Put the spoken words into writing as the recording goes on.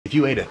If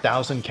you ate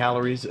 1,000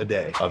 calories a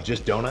day of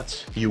just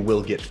donuts, you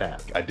will get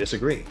fat. I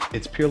disagree.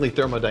 It's purely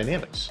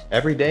thermodynamics.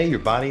 Every day, your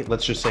body,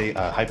 let's just say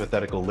a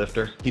hypothetical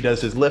lifter, he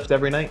does his lift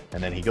every night,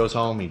 and then he goes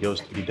home, he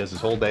does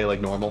his whole day like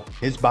normal.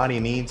 His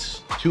body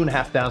needs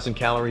 2,500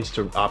 calories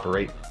to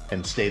operate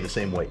and stay the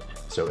same weight.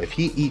 So if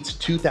he eats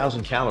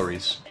 2,000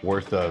 calories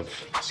worth of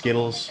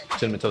Skittles,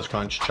 Cinnamon Toast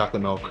Crunch,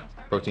 chocolate milk,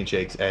 protein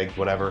shakes, eggs,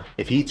 whatever.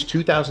 If he eats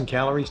 2,000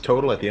 calories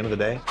total at the end of the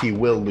day, he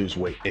will lose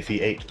weight. If he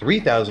ate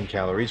 3,000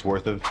 calories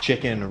worth of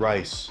chicken,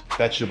 rice,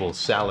 vegetables,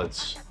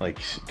 salads, like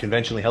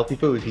conventionally healthy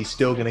food, he's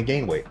still gonna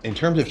gain weight. In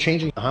terms of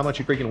changing how much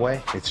you freaking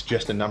weigh, it's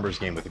just a numbers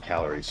game with the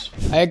calories.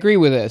 I agree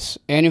with this.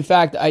 And in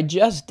fact, I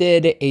just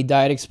did a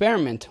diet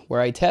experiment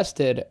where I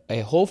tested a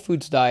whole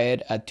foods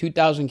diet at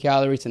 2,000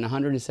 calories and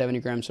 170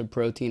 grams of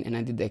protein, and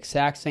I did the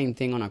exact same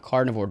thing on a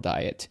carnivore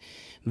diet.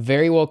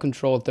 Very well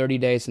controlled 30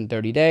 days and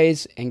 30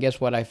 days. And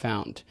guess what I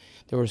found?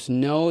 There was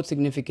no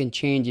significant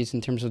changes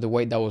in terms of the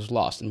weight that was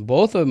lost. And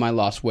both of them I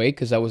lost weight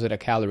because I was at a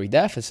calorie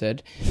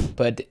deficit,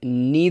 but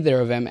neither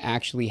of them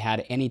actually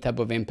had any type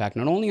of impact,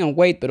 not only on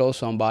weight, but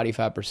also on body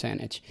fat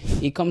percentage.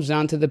 It comes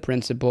down to the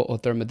principle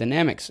of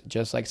thermodynamics,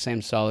 just like Sam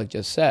Sulek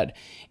just said.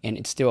 And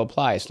it still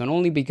applies, not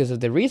only because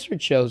of the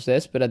research shows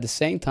this, but at the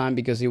same time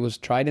because it was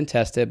tried and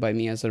tested by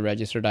me as a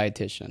registered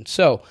dietitian.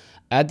 So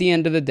at the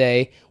end of the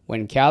day,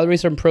 when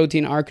calories and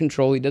protein are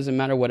controlled, it doesn't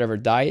matter whatever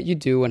diet you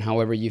do and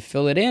however you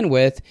fill it in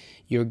with,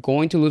 you're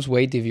going to lose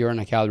weight if you're in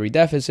a calorie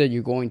deficit.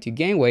 You're going to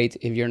gain weight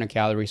if you're in a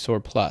calorie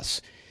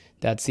surplus.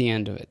 That's the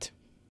end of it.